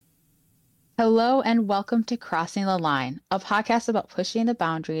Hello and welcome to Crossing the Line, a podcast about pushing the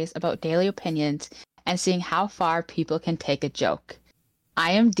boundaries about daily opinions and seeing how far people can take a joke.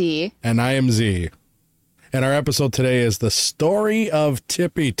 I am Dee. And I am Z. And our episode today is the story of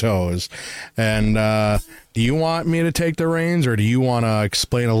Tippy Toes. And do you want me to take the reins, or do you want to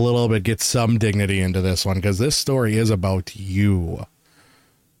explain a little bit, get some dignity into this one? Because this story is about you.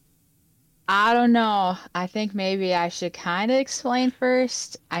 I don't know. I think maybe I should kind of explain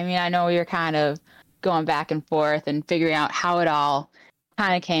first. I mean, I know you're kind of going back and forth and figuring out how it all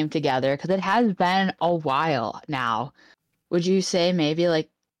kind of came together because it has been a while now. Would you say maybe like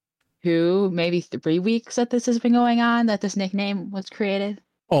 3 weeks that this has been going on, that this nickname was created?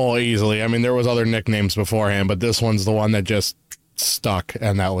 Oh, easily. I mean, there was other nicknames beforehand, but this one's the one that just stuck,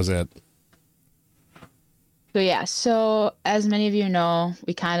 and that was it. So as many of you know,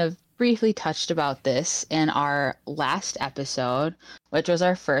 we kind of briefly touched about this in our last episode, which was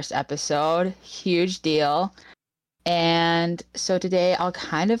our first episode. Huge deal. And so today I'll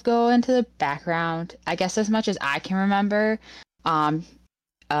kind of go into the background, I guess as much as I can remember.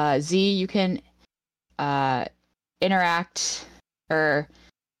 Z, you can interact or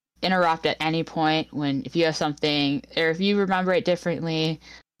interrupt at any point if you have something, or if you remember it differently.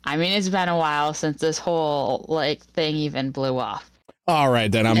 I mean, it's been a while since this whole thing even blew off. All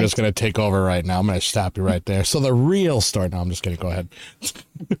right, then I'm just going to take over right now. I'm going to stop you right there. So the real story. No, I'm just kidding. Go ahead.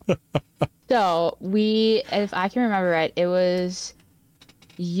 So if I can remember right, it was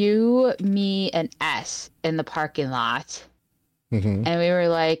you, me, and S in the parking lot. Mm-hmm. And we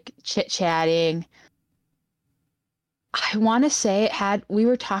were chit-chatting. I want to say we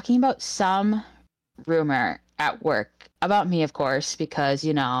were talking about some rumor at work about me, of course, because,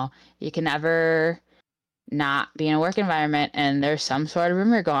 you can never not be in a work environment and there's some sort of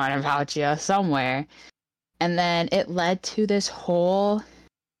rumor going about you somewhere. And then it led to this whole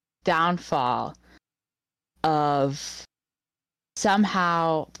downfall of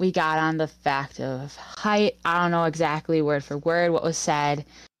somehow we got on the fact of height. I don't know exactly word for word what was said.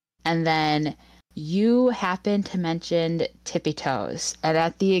 And then you happened to mention Tippy Toes. And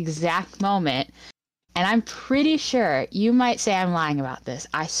at the exact moment, and I'm pretty sure you might say I'm lying about this,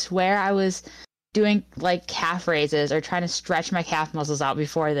 I swear I was doing calf raises or trying to stretch my calf muscles out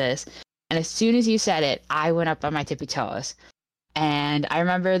before this. And as soon as you said it, I went up on my tippy toes. And I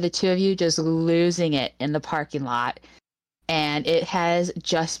remember the two of you just losing it in the parking lot. And it has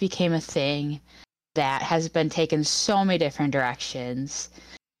just became a thing that has been taken so many different directions.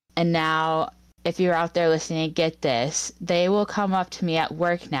 And now, if you're out there listening, get this. They will come up to me at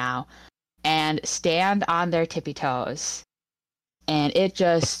work now and stand on their tippy toes. And it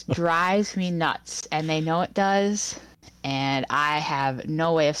just drives me nuts. And they know it does. And I have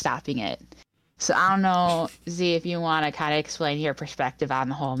no way of stopping it. So I don't know, Z, if you want to kind of explain your perspective on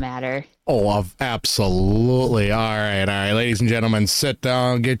the whole matter. Oh, absolutely. All right. Ladies and gentlemen, sit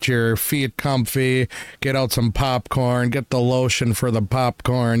down, get your feet comfy, get out some popcorn, get the lotion for the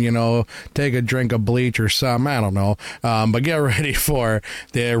popcorn, take a drink of bleach or something. I don't know. But get ready for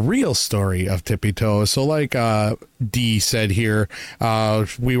the real story of Tippy Toes. So like Dee said here,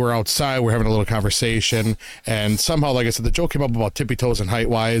 we were outside, we're having a little conversation, and somehow, like I said, the joke came up about Tippy Toes and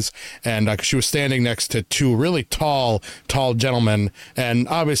height-wise, and she was standing next to two really tall gentlemen, and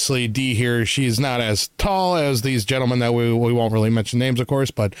obviously Dee here, she's not as tall as these gentlemen that we won't really mention names, of course,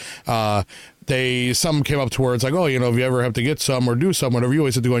 but some came up to her. It's like, oh, if you ever have to get some or do some, whatever, you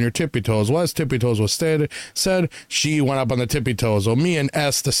always have to go on your tippy toes. Well, as Tippy Toes was said, she went up on the tippy toes. So me and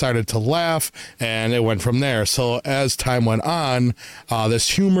S decided to laugh, and it went from there. So as time went on, this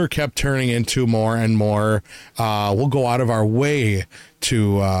humor kept turning into more and more. We'll go out of our way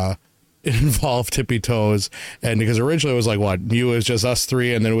to involve Tippy Toes, and because originally it was it was just us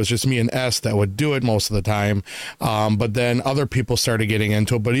three, and then it was just me and S that would do it most of the time, but then other people started getting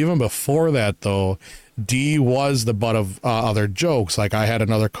into it. But even before that, though, D was the butt of other jokes. Like, I had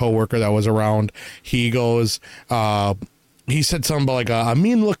another coworker that was around. He goes, he said something about a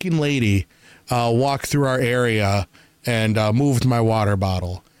mean looking lady walked through our area and moved my water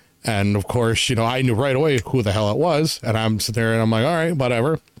bottle. And of course, I knew right away who the hell it was, and I'm sitting there and I'm like, all right,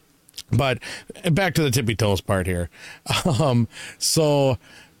 whatever. But back to the Tippy Toes part here. So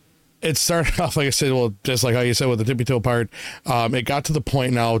it started off, like I said, well, just like how you said with the Tippy Toe part, it got to the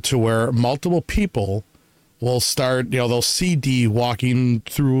point now to where multiple people will start, they'll see D walking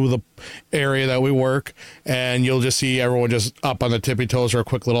through the area that we work, and you'll just see everyone just up on the tippy toes or a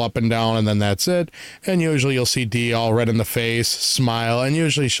quick little up and down, and then that's it. And usually you'll see D all red in the face, smile, and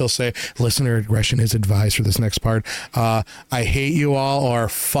usually she'll say, listener aggression is advised for this next part. I hate you all, or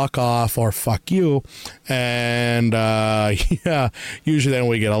fuck off, or fuck you. And yeah, usually then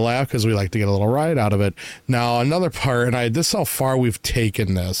we get a laugh because we like to get a little ride out of it. Now, another part, and this is how far we've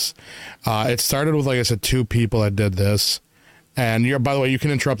taken this. It started with, like I said, 2 people that did this. And by the way, you can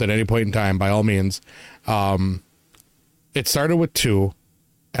interrupt at any point in time, by all means. It started with 2,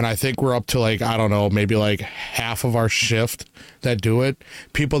 and I think we're up to, like, I don't know, maybe like half of our shift that do it.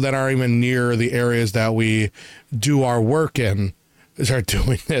 People that aren't even near the areas that we do our work in start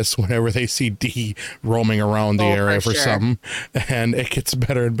doing this whenever they see D roaming around the area for something. And it gets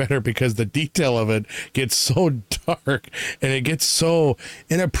better and better because the detail of it gets so dark and it gets so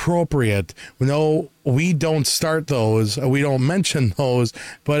inappropriate. No, we don't start those, we don't mention those,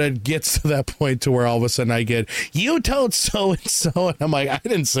 but it gets to that point to where all of a sudden I get, you told so and so, and I'm like, I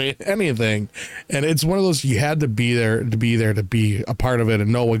didn't say anything. And it's one of those, you had to be there to be a part of it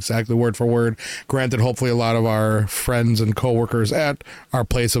and know exactly word for word. Granted, hopefully a lot of our friends and coworkers at our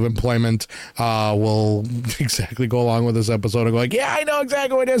place of employment will exactly go along with this episode and go like, yeah, I know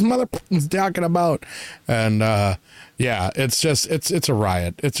exactly what this motherfucker's talking about. And yeah, it's just, it's a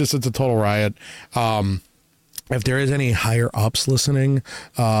riot. It's a total riot. If there is any higher ups listening,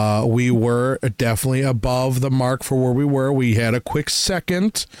 we were definitely above the mark for where we were. We had a quick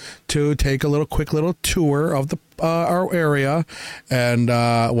second to take a quick little tour of the our area. And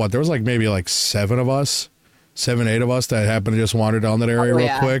there was like maybe like 7 of us, 7, 8 of us that happened to just wander down that area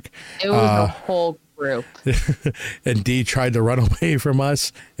real quick. It was a whole group. And D tried to run away from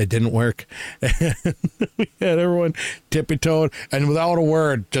us. It didn't work. And we had everyone tippy-toed, and without a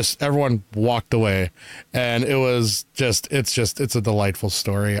word, just everyone walked away. And it was it's a delightful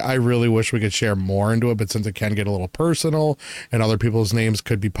story. I really wish we could share more into it, but since it can get a little personal and other people's names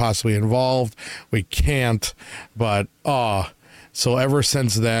could be possibly involved, we can't. But so ever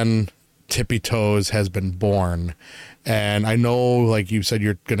since then, Tippy Toes has been born. And I know, like you said,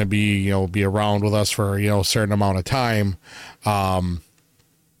 you're going to be around with us for, a certain amount of time.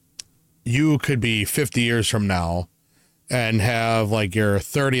 You could be 50 years from now and have like your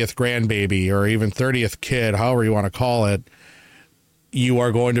 30th grandbaby or even 30th kid, however you want to call it. You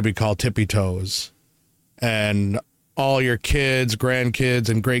are going to be called Tippy Toes. And all your kids, grandkids,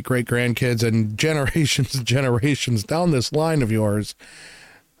 and great-great-grandkids and generations down this line of yours,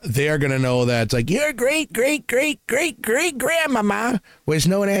 they are going to know that it's like your great-great-great-great-great-grandmama was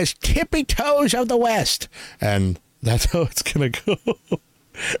known as Tippy Toes of the West. And that's how it's going to go.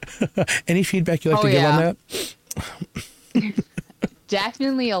 Any feedback you'd like to give on that?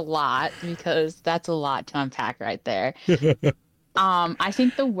 Definitely a lot, because that's a lot to unpack right there. I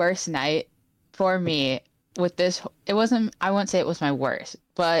think the worst night for me with this, I wouldn't say it was my worst,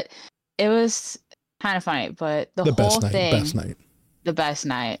 but it was kind of funny. But the whole thing, the best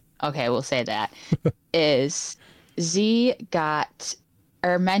night, okay, we'll say that, is Z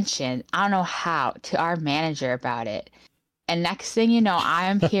mentioned, I don't know how, to our manager about it. And next thing you know,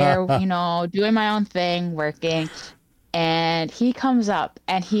 I'm here, doing my own thing, working, and he comes up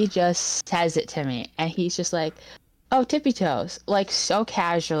and he just says it to me. And he's just like, oh, Tippy Toes, like so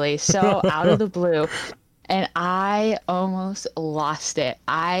casually, so out of the blue. And I almost lost it.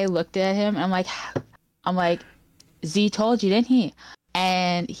 I looked at him and I'm like, Z told you, didn't he?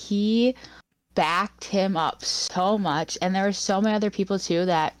 And he backed him up so much. And there were so many other people too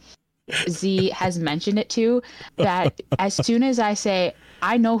that Z has mentioned it to, that as soon as I say,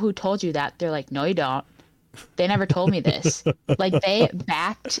 I know who told you that, they're like, no, you don't. They never told me this. Like, they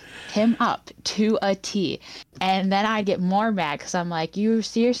backed him up to a T. And then I get more mad because I'm like, you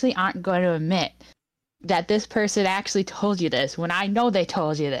seriously aren't going to admit that this person actually told you this when I know they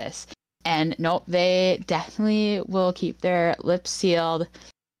told you this. And nope, they definitely will keep their lips sealed,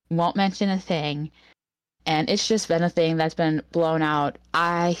 won't mention a thing. And it's just been a thing that's been blown out.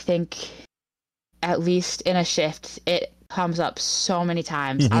 I think at least in a shift, it comes up so many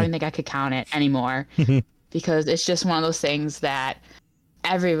times. I don't think I could count it anymore. Because it's just one of those things that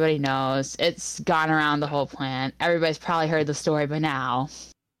everybody knows. It's gone around the whole plant. Everybody's probably heard the story by now.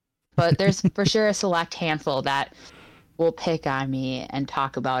 But there's for sure a select handful that will pick on me and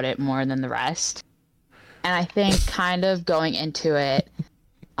talk about it more than the rest. And I think kind of going into it,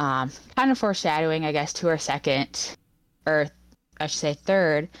 kind of foreshadowing, I guess, to our second, or I should say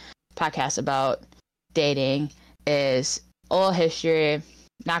third podcast about dating, is a little history,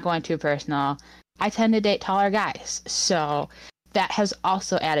 not going too personal. I tend to date taller guys. So that has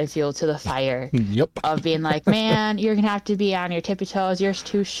also added fuel to the fire Yep. of being like, man, you're gonna have to be on your tippy toes. You're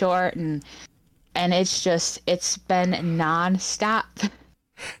too short, and it's been nonstop.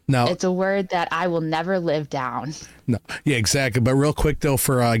 Now, It's a word that I will never live down. no, yeah, exactly. But real quick though,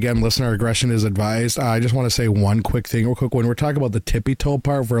 for again, listener aggression is advised. I just want to say one quick thing, real quick. When we're talking about the tippy toe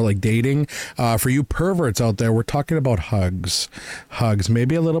part for like dating, for you perverts out there, we're talking about hugs,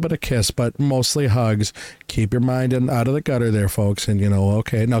 maybe a little bit of kiss, but mostly hugs. Keep your mind out of the gutter there, folks. And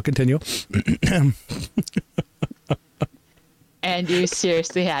okay, now continue. And you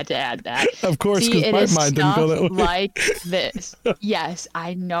seriously had to add that. Of course, because my mind didn't go that way. Like this. Yes,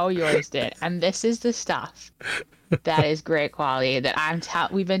 I know yours did. And this is the stuff that is great quality that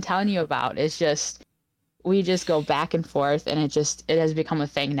we've been telling you about. It's just, we just go back and forth, and it has become a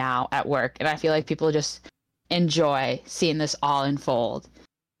thing now at work. And I feel like people just enjoy seeing this all unfold,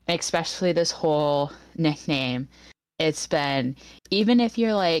 especially this whole nickname. It's been, even if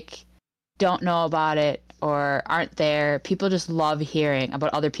you're like, don't know about it, or aren't there, people just love hearing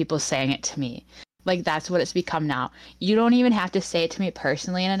about other people saying it to me. Like, that's what it's become now. You don't even have to say it to me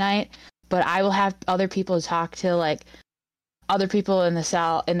personally in a night, but I will have other people talk to, like, other people in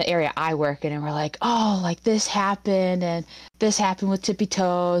the area I work in, and we're like, oh, like, this happened, and this happened with Tippy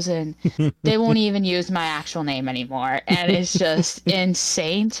Toes, and they won't even use my actual name anymore. And it's just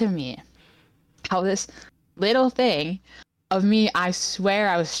insane to me how this little thing of me, I swear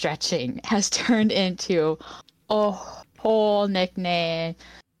I was stretching, has turned into a whole nickname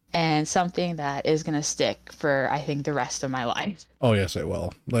and something that is going to stick for, I think, the rest of my life. Oh, yes, it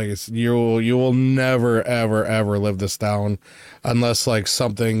will. Like, you will never, ever, ever live this down unless, like,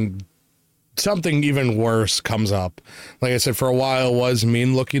 something even worse comes up. Like I said, for a while it was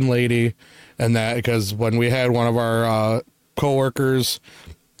mean looking lady, and that because when we had one of our coworkers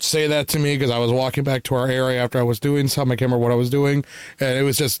say that to me, because I was walking back to our area after I was doing something, I can't remember what I was doing, and it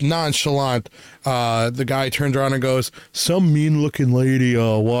was just nonchalant. The guy turns around and goes, some mean looking lady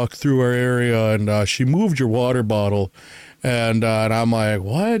walked through our area, and she moved your water bottle. And I'm like,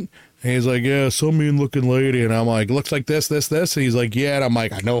 what? And he's like, yeah, some mean looking lady. And I'm like, looks like this. And he's like, yeah. And I'm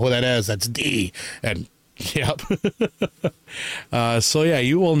like, I know who that is. That's D. And yep. So yeah,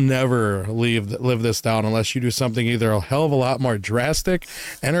 you will never live this down unless you do something either a hell of a lot more drastic,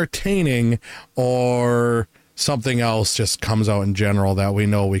 entertaining, or something else just comes out in general that we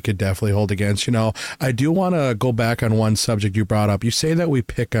know we could definitely hold against. I do want to go back on one subject you brought up. You say that we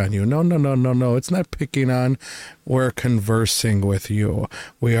pick on you. No. It's not picking on. We're conversing with you.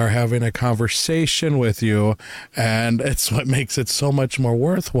 We are having a conversation with you, and it's what makes it so much more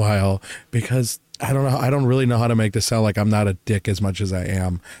worthwhile, because I don't know. I don't really know how to make this sound like I'm not a dick as much as I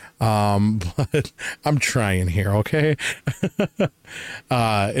am. But I'm trying here. Okay.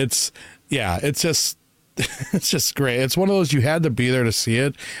 It's just great. It's one of those, you had to be there to see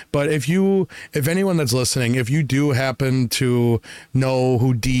it. But if anyone that's listening, if you do happen to know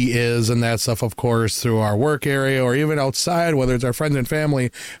who D is and that stuff, of course, through our work area or even outside, whether it's our friends and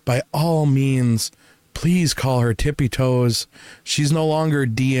family, by all means, please call her Tippy Toes. She's no longer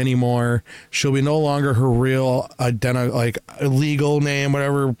D anymore. She'll be no longer her real legal name,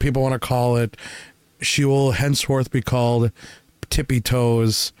 whatever people want to call it. She will henceforth be called Tippy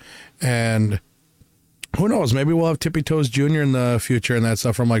Toes. And who knows? Maybe we'll have Tippy Toes Jr. in the future and that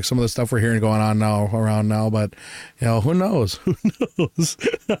stuff from like some of the stuff we're hearing going on around now. But who knows? Who knows?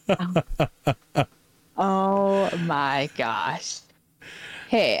 Oh my gosh.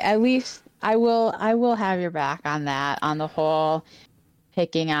 Hey, at least I will have your back on that, on the whole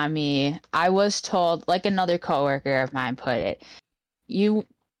picking on me. I was told, like another coworker of mine put it,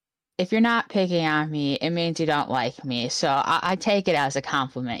 if you're not picking on me, it means you don't like me. So I take it as a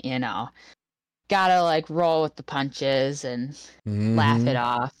compliment, Gotta like roll with the punches and laugh it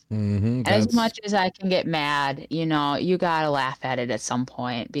off. And as much as I can get mad, you gotta laugh at it at some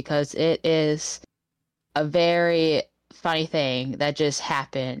point, because it is a very funny thing that just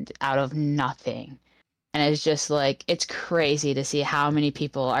happened out of nothing. And it's just like, it's crazy to see how many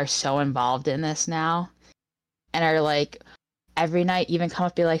people are so involved in this now, and are like every night even come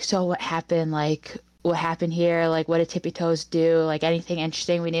up and be like, so what happened? Like, what happened here? Like, what did Tippy Toes do? Like, anything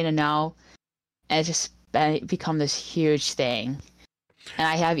interesting we need to know? And it's just become this huge thing. And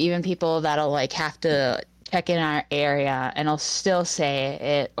I have even people that'll like have to check in our area and I'll still say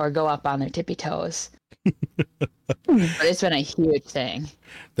it or go up on their tippy toes. But it's been a huge thing.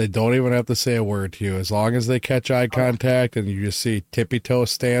 They don't even have to say a word to you. As long as they catch eye contact and you just see tippy toe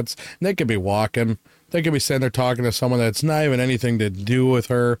stance, and they could be walking. They could be sitting there talking to someone that's not even anything to do with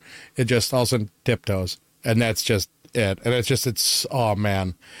her. It just all of a sudden tiptoes. And that's just it. And it's, oh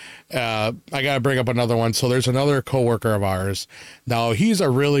man. I got to bring up another one. So there's another coworker of ours. Now he's a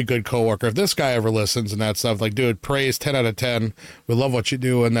really good coworker. If this guy ever listens and that stuff, like, dude, praise 10 out of 10. We love what you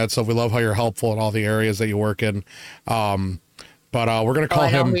do and that stuff. We love how you're helpful in all the areas that you work in. But we're going to call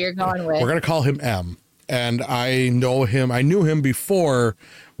him, who you're going with. we're going to call him M. And I knew him before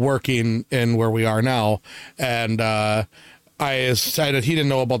working in where we are now. And, I decided he didn't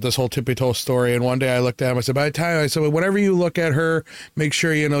know about this whole Tippy Toes story. And one day I looked at him, I said, by the time I said, whenever you look at her, make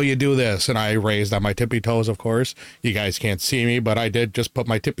sure you do this. And I raised on my tippy toes, of course. You guys can't see me, but I did just put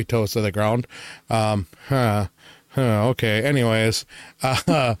my tippy toes to the ground. Okay. Anyways,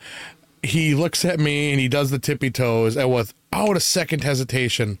 he looks at me and he does the tippy toes, and without a second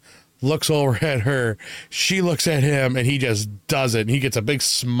hesitation, looks over at her. She looks at him and he just does it. And he gets a big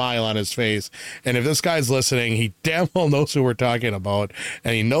smile on his face. And if this guy's listening, he damn well knows who we're talking about.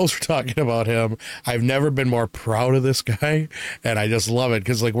 And he knows we're talking about him. I've never been more proud of this guy. And I just love it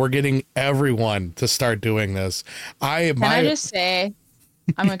because, like, we're getting everyone to start doing this. Can I just say,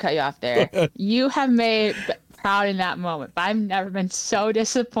 I'm going to cut you off there. You have made proud in that moment, but I've never been so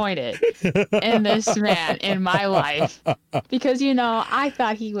disappointed in this man in my life, because I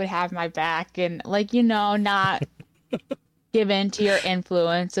thought he would have my back and not give in to your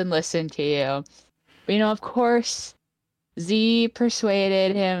influence and listen to you. But of course Z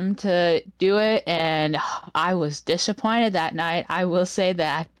persuaded him to do it, and I was disappointed that night, I will say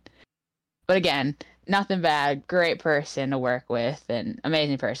that. But again, nothing bad, great person to work with and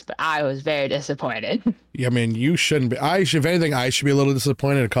amazing person, but I was very disappointed. Yeah, I mean, you shouldn't be. If anything, I should be a little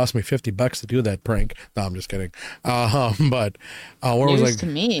disappointed. It cost me $50 to do that prank. No, I'm just kidding. But where News was I? To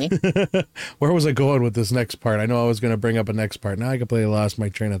me. Where was I going with this next part? I know I was going to bring up a next part. Now I completely lost my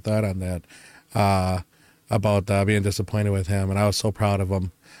train of thought on that. About being disappointed with him, and I was so proud of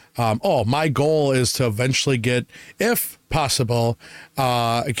him. My goal is to eventually get, if possible,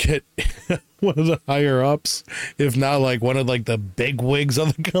 get one of the higher ups, if not like one of like the big wigs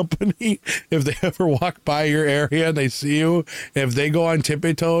of the company. If they ever walk by your area and they see you, if they go on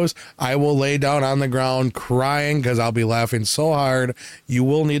tippy toes, I will lay down on the ground crying because I'll be laughing so hard. You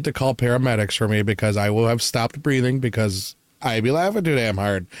will need to call paramedics for me because I will have stopped breathing because I'd be laughing too damn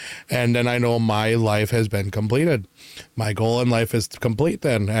hard. And then I know my life has been completed. My goal in life is complete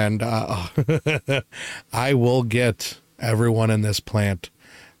then. And I will get everyone in this plant.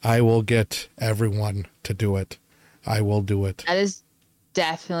 I will get everyone to do it. I will do it. That is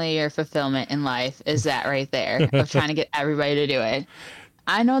definitely your fulfillment in life, is that right there, of trying to get everybody to do it.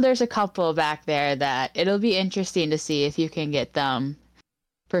 I know there's a couple back there that it'll be interesting to see if you can get them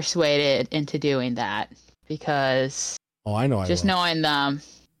persuaded into doing that, because I know. Just knowing them,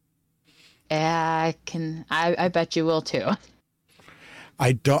 I bet you will too.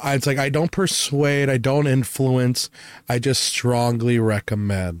 It's like I don't persuade, I don't influence, I just strongly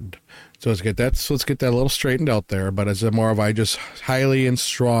recommend. So let's get that a little straightened out there. But it's more of I just highly and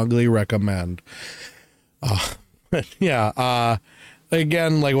strongly recommend.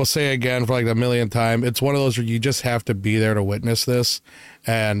 Again, like we'll say again for like the millionth time, it's one of those where you just have to be there to witness this,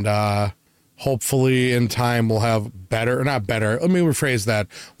 and hopefully in time we'll have not better, let me rephrase that.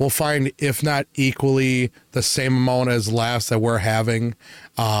 We'll find, if not equally the same amount as laughs that we're having,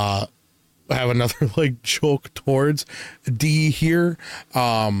 have another like joke towards D here.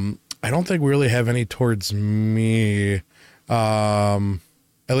 I don't think we really have any towards me.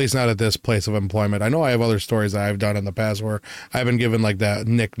 At least not at this place of employment. I know I have other stories that I've done in the past where I've been given like that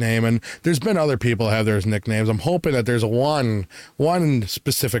nickname, and there's been other people that have their nicknames. I'm hoping that there's one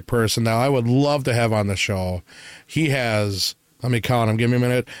specific person that I would love to have on the show. He has, let me count them. Give me a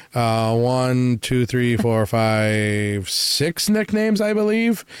minute. 1, 2, 3, 4, 5, 6 nicknames, I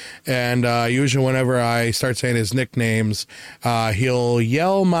believe. And usually whenever I start saying his nicknames, he'll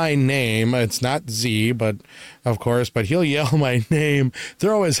yell my name. It's not Z, but of course, but he'll yell my name,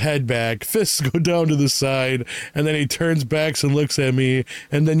 throw his head back, fists go down to the side, and then he turns back and looks at me,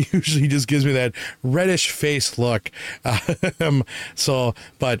 and then usually just gives me that reddish face look.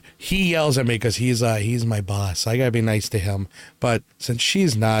 But he yells at me because he's my boss. I gotta be nice to him. But since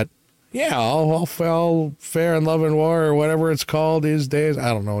she's not, yeah, I'll fair and love and war or whatever it's called these days. I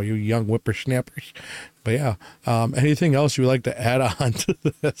don't know, you young whippersnappers. But yeah, anything else you would like to add on to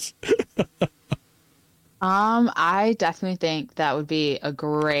this? I definitely think that would be a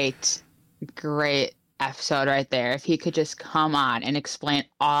great episode right there if he could just come on and explain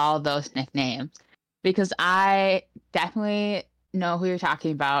all those nicknames, because I definitely know who you're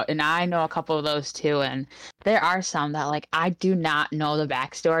talking about, and I know a couple of those too, and there are some that like I do not know the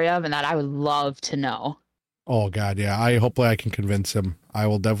backstory of and that I would love to know. Oh God, yeah. Hopefully I can convince him. I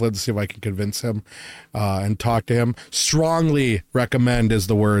will definitely see if I can convince him and talk to him. Strongly recommend is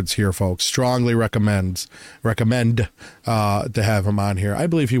the words here, folks. Strongly recommend to have him on here. I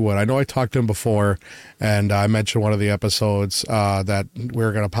believe he would. I know I talked to him before, and I mentioned one of the episodes that we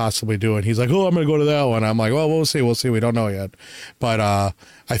are going to possibly do, and he's like, "Oh, I'm going to go to that one." I'm like, "Well, we'll see. We'll see. We don't know yet." But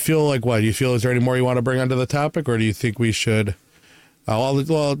I feel like, what you feel? Is there any more you want to bring onto the topic, or do you think we should?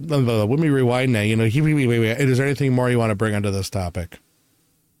 Let me rewind now. Is there anything more you want to bring onto this topic?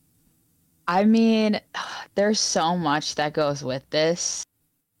 I mean, there's so much that goes with this.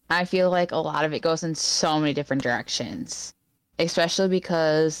 I feel like a lot of it goes in so many different directions, especially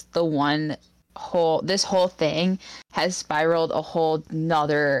because this whole thing has spiraled a whole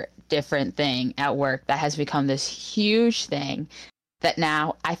nother different thing at work that has become this huge thing that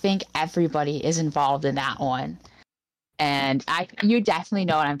now I think everybody is involved in that one. And you definitely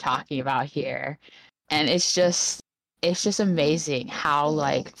know what I'm talking about here. And it's just amazing how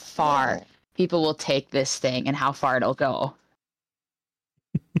like far people will take this thing and how far it'll go.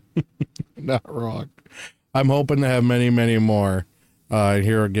 Not wrong. I'm hoping to have many, many more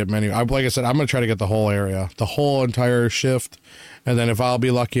here. Get many. Like I said, I'm going to try to get the whole area, the whole entire shift. And then if I'll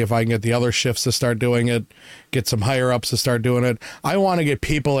be lucky, if I can get the other shifts to start doing it, get some higher ups to start doing it. I want to get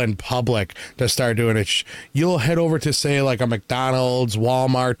people in public to start doing it. You'll head over to, say, like a McDonald's,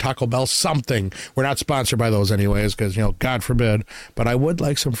 Walmart, Taco Bell, something. We're not sponsored by those anyways, because, God forbid. But I would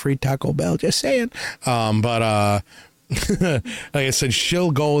like some free Taco Bell, just saying. But like I said,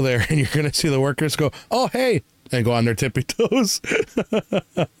 she'll go there and you're going to see the workers go, "Oh, hey," and go on their tippy toes.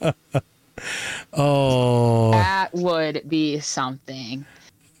 Oh, That would be something,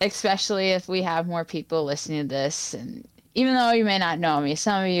 especially if we have more people listening to this. And even though you may not know me,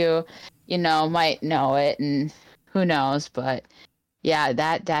 some of you, might know it, and who knows. But yeah,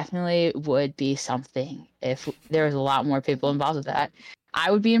 that definitely would be something if there was a lot more people involved with that. I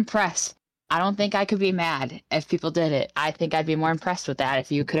would be impressed. I don't think I could be mad if people did it. I think I'd be more impressed with that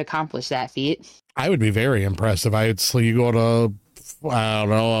if you could accomplish that feat. I would be very impressed if you go to, I don't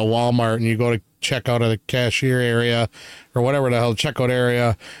know, a Walmart and you go to check out of the cashier area or whatever the hell, checkout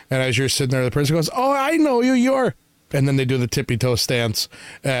area. And as you're sitting there, the person goes, "Oh, I know you, you're," and then they do the tippy toe stance.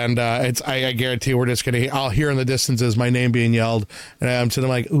 And I guarantee we're just going to, I'll hear in the distance is my name being yelled. And I'm sitting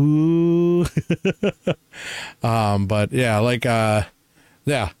like, ooh. But yeah,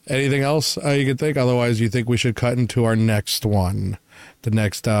 yeah. Anything else you can think? Otherwise, you think we should cut into our next one?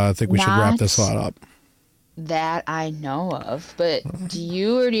 I think we should wrap this one up. That I know of, but do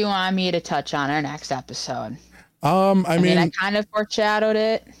you want me to touch on our next episode? I mean, I kind of foreshadowed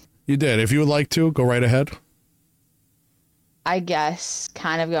it. You did. If you would like to, go right ahead. I guess,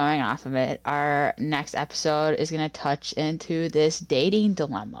 kind of going off of it, our next episode is going to touch into this dating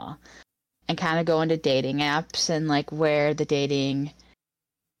dilemma and kind of go into dating apps and like where the dating,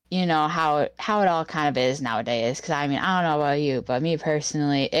 how it all kind of is nowadays. Because I don't know about you, but me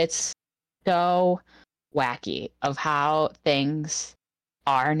personally, it's so wacky of how things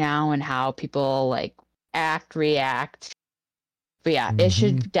are now and how people like react. But yeah, It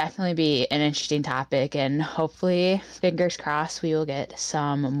should definitely be an interesting topic, and hopefully, fingers crossed, we will get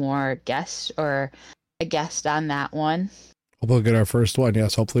some more guests or a guest on that one. We'll get our first one.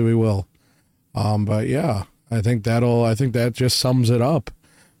 Yes, hopefully we will. But yeah, I think that just sums it up.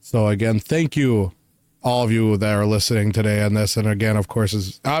 So again, thank you, all of you that are listening today on this. And again, of course,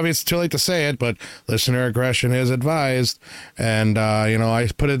 it's obvious, too late to say it, but listener aggression is advised. And, I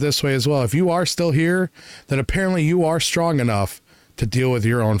put it this way as well. If you are still here, then apparently you are strong enough to deal with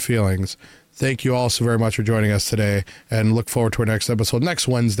your own feelings. Thank you all so very much for joining us today, and look forward to our next episode next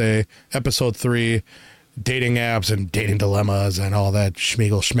Wednesday, episode 3, dating apps and dating dilemmas and all that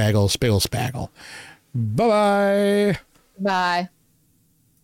schmeagle, schmaggle, spiggle, spaggle. Bye-bye. Bye.